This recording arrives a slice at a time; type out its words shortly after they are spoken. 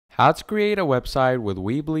How to create a website with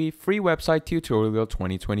Weebly free website tutorial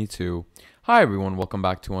 2022. Hi everyone, welcome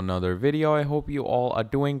back to another video. I hope you all are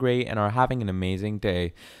doing great and are having an amazing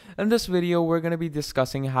day. In this video, we're going to be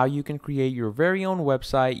discussing how you can create your very own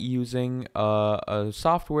website using a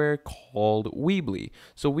software called Weebly.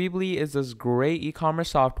 So Weebly is this great e-commerce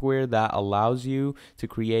software that allows you to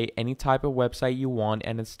create any type of website you want,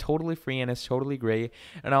 and it's totally free and it's totally great.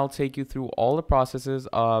 And I'll take you through all the processes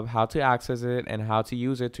of how to access it and how to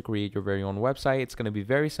use it to create your very own website. It's going to be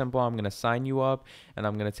very simple. I'm going to sign you up and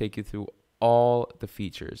I'm going to take you through all the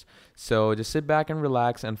features. So just sit back and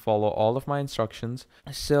relax and follow all of my instructions.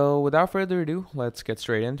 So without further ado, let's get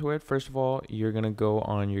straight into it. First of all, you're going to go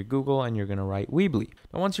on your Google and you're going to write Weebly.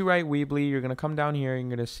 Now once you write Weebly, you're going to come down here and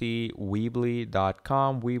you're going to see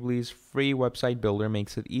Weebly.com. Weebly's free website builder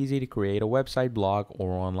makes it easy to create a website, blog,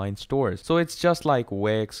 or online stores. So it's just like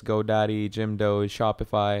Wix, GoDaddy, Jimdo,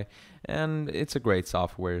 Shopify, and it's a great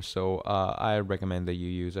software. So I recommend that you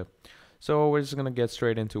use it. So we're just going to get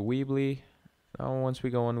straight into Weebly. Now, once we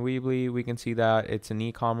go on Weebly, we can see that it's an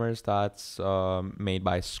e-commerce that's made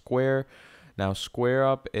by Square. Now,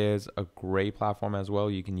 SquareUp is a great platform as well.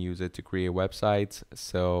 You can use it to create websites.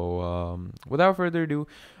 So without further ado,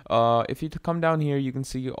 if you come down here, you can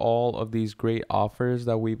see all of these great offers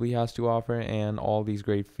that Weebly has to offer and all these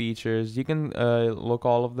great features. You can look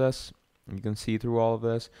all of this. You can see through all of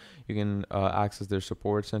this. You can access their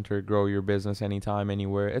support center, grow your business anytime,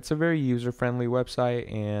 anywhere. It's a very user-friendly website,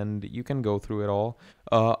 and you can go through it all.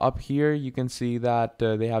 Up here, you can see that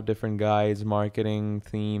they have different guides, marketing,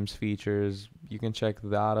 themes, features. You can check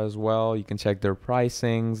that as well. You can check their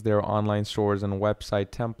pricings, their online stores, and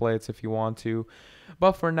website templates if you want to.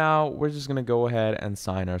 But for now, we're just going to go ahead and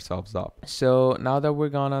sign ourselves up. So now that we're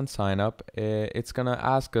gone on sign up, it's going to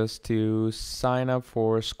ask us to sign up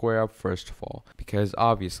for SquareUp first of all, because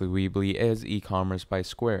obviously Weebly is e-commerce by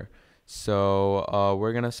Square. So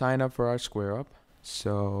we're going to sign up for our SquareUp.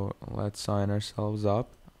 So let's sign ourselves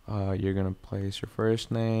up. You're going to place your first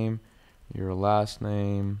name, your last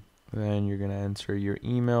name, then you're going to enter your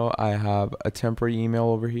email. I have a temporary email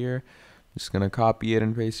over here. I'm just going to copy it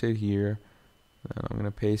and paste it here. And I'm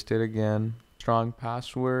going to paste it again. Strong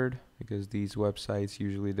password, because these websites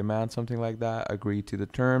usually demand something like that. Agree to the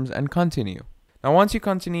terms and continue. Now, once you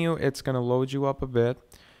continue, it's going to load you up a bit.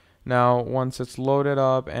 Now, once it's loaded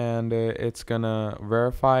up and it's going to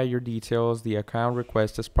verify your details, the account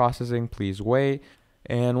request is processing. Please wait.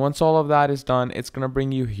 And once all of that is done, it's going to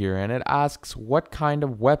bring you here and it asks what kind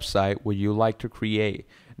of website would you like to create.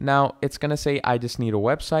 Now, it's going to say I just need a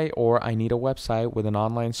website or I need a website with an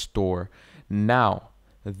online store. Now,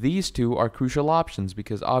 these two are crucial options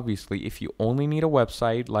because obviously if you only need a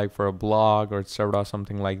website like for a blog or etc. or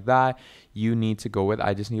something like that, you need to go with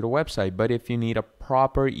I just need a website. But if you need a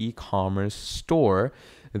proper e-commerce store,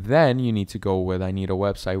 then you need to go with I need a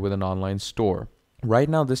website with an online store. Right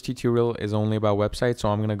now, this tutorial is only about websites, so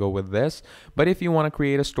I'm going to go with this. But if you want to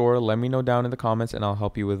create a store, let me know down in the comments and I'll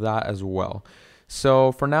help you with that as well.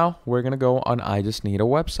 So for now, we're going to go on I just need a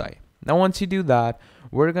website. Now, once you do that,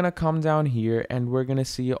 we're going to come down here and we're going to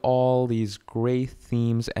see all these great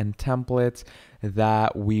themes and templates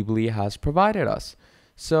that Weebly has provided us.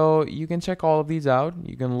 So you can check all of these out.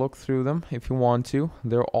 You can look through them if you want to.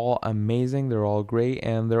 They're all amazing. They're all great.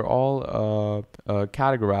 And they're all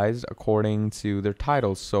categorized according to their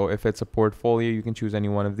titles. So if it's a portfolio, you can choose any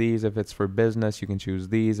one of these. If it's for business, you can choose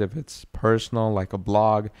these. If it's personal, like a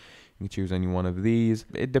blog, you can choose any one of these.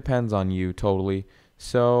 It depends on you totally.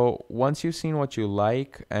 So once you've seen what you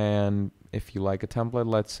like, and if you like a template,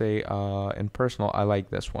 let's say in personal, I like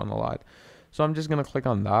this one a lot. So I'm just going to click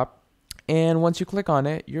on that. And once you click on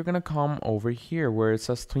it, you're going to come over here where it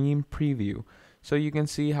says theme preview. So you can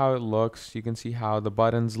see how it looks. You can see how the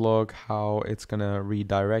buttons look, how it's going to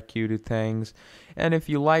redirect you to things. And if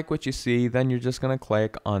you like what you see, then you're just going to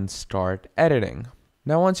click on start editing.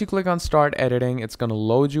 Now, once you click on start editing, it's going to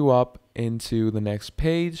load you up into the next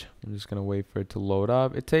page. I'm just going to wait for it to load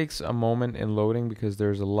up. It takes a moment in loading because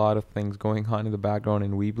there's a lot of things going on in the background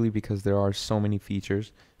in Weebly because there are so many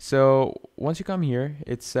features. So once you come here,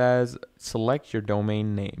 it says select your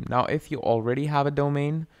domain name. Now, if you already have a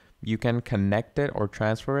domain, you can connect it or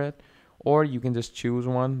transfer it, or you can just choose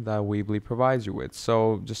one that Weebly provides you with.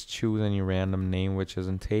 So just choose any random name which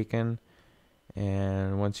isn't taken.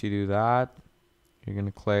 And once you do that, you're going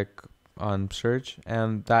to click on search,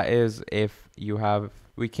 and that is if you have,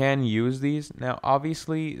 we can use these. Now,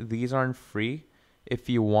 obviously, these aren't free. If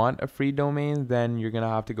you want a free domain, then you're going to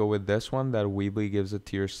have to go with this one that Weebly gives it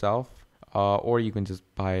to yourself, or you can just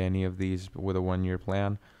buy any of these with a 1-year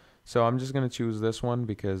plan. So I'm just going to choose this one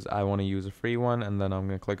because I want to use a free one, and then I'm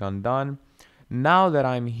going to click on done. Now that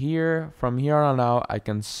I'm here, from here on out, I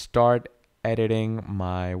can start editing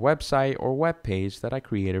my website or web page that I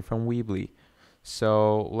created from Weebly.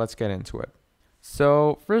 So let's get into it.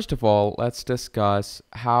 So first of all, let's discuss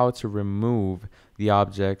how to remove the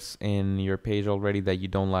objects in your page already that you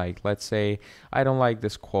don't like. Let's say I don't like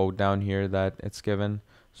this quote down here that it's given.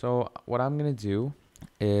 So what I'm going to do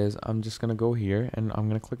is I'm just going to go here and I'm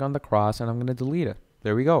going to click on the cross and I'm going to delete it.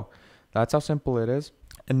 There we go. That's how simple it is.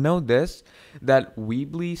 And know this, that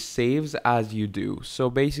Weebly saves as you do. So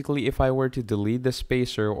basically, if I were to delete the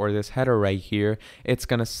spacer or this header right here, it's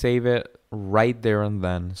going to save it right there and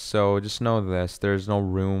then. So just know this, there's no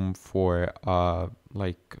room for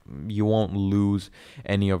like you won't lose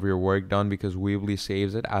any of your work done because Weebly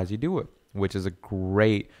saves it as you do it, which is a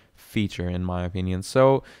great feature in my opinion.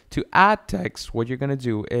 So to add text, what you're going to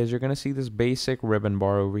do is you're going to see this basic ribbon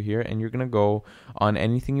bar over here and you're going to go on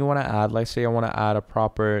anything you want to add. Let's say I want to add a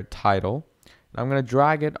proper title. I'm going to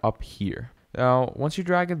drag it up here. Now once you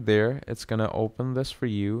drag it there, it's going to open this for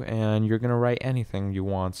you and you're going to write anything you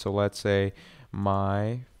want. So let's say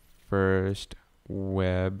my first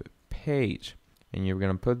web page, and you're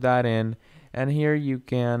going to put that in. And here you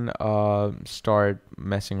can start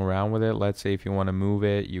messing around with it. Let's say if you want to move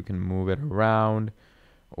it, you can move it around,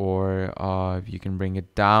 or if you can bring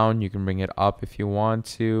it down, you can bring it up if you want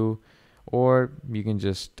to, or you can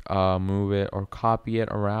just move it or copy it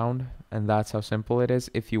around. And that's how simple it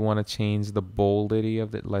is. If you want to change the boldity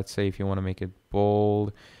of it, let's say if you want to make it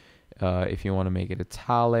bold, if you want to make it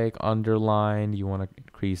italic, underlined, you want to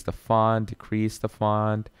increase the font, decrease the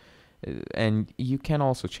font. And you can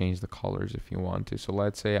also change the colors if you want to. So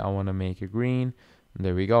let's say I want to make it green.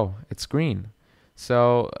 There we go. It's green.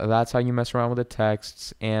 So that's how you mess around with the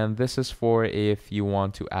texts. And this is for if you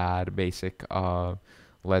want to add basic,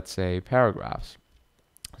 let's say, paragraphs.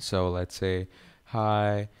 So let's say,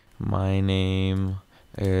 hi, my name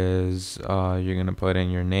is, you're going to put in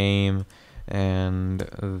your name. And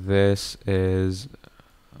this is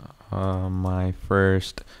my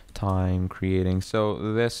first time creating.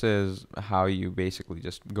 So this is how you basically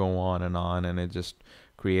just go on and it just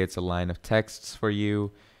creates a line of texts for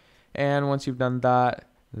you. And once you've done that,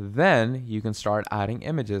 then you can start adding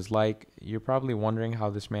images. Like you're probably wondering how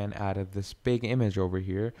this man added this big image over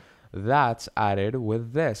here. That's added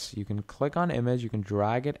with this. You can click on image, you can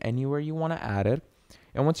drag it anywhere you want to add it.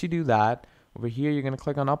 And once you do that, over here, you're going to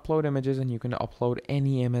click on upload images and you can upload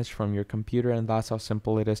any image from your computer. And that's how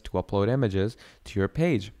simple it is to upload images to your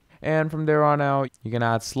page. And from there on out, you can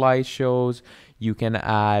add slideshows. You can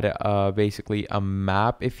add basically a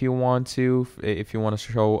map if you want to. If you want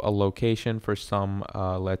to show a location for some,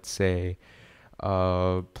 let's say,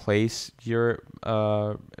 place your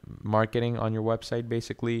marketing on your website,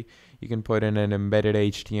 basically, you can put in an embedded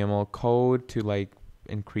HTML code to like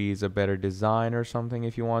increase a better design or something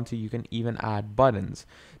if you want to. You can even add buttons.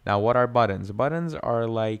 Now what are buttons? Buttons are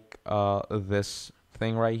like this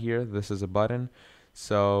thing right here. This is a button.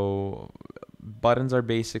 So buttons are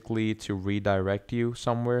basically to redirect you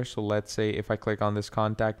somewhere. So let's say if I click on this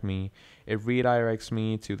contact me, it redirects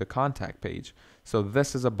me to the contact page. So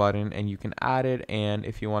this is a button and you can add it, and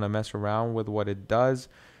if you want to mess around with what it does,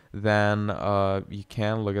 then you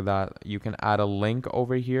can look at that. You can add a link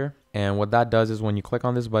over here, and what that does is when you click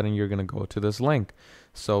on this button, you're gonna go to this link.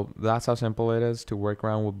 So that's how simple it is to work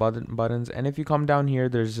around with buttons. And if you come down here,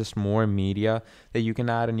 there's just more media that you can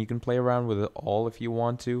add, and you can play around with it all if you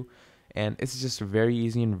want to. And it's just very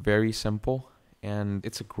easy and very simple, and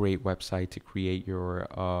it's a great website to create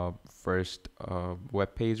your first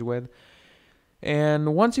web page with.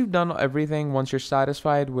 And once you've done everything, once you're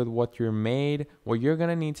satisfied with what you're made, what you're going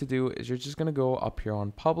to need to do is you're just going to go up here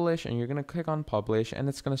on publish, and you're going to click on publish, and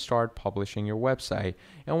it's going to start publishing your website.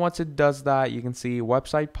 And once it does that, you can see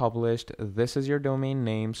website published. This is your domain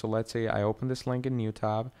name. So let's say I open this link in new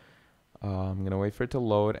tab. I'm going to wait for it to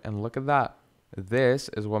load, and look at that. This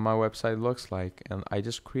is what my website looks like, and I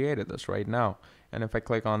just created this right now. And if I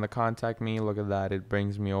click on the contact me, look at that, it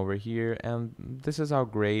brings me over here, and this is how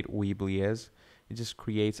great Weebly is. It just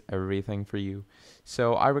creates everything for you.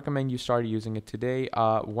 So I recommend you start using it today.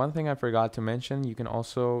 One thing I forgot to mention, you can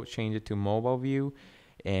also change it to mobile view,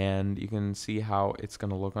 and you can see how it's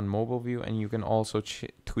going to look on mobile view, and you can also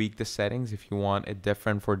tweak the settings if you want it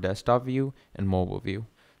different for desktop view and mobile view.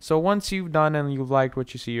 So once you've done and you've liked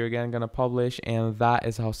what you see, you're again going to publish, and that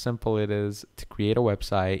is how simple it is to create a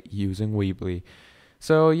website using Weebly.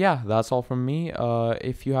 So yeah, that's all from me.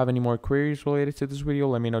 If you have any more queries related to this video,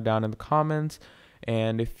 let me know down in the comments.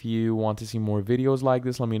 And if you want to see more videos like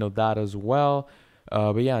this, let me know that as well.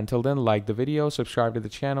 But yeah, until then, like the video, subscribe to the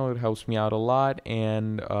channel. It helps me out a lot.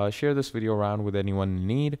 And share this video around with anyone in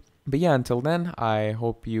need. But yeah, until then, I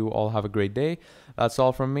hope you all have a great day. That's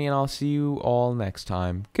all from me, and I'll see you all next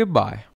time. Goodbye.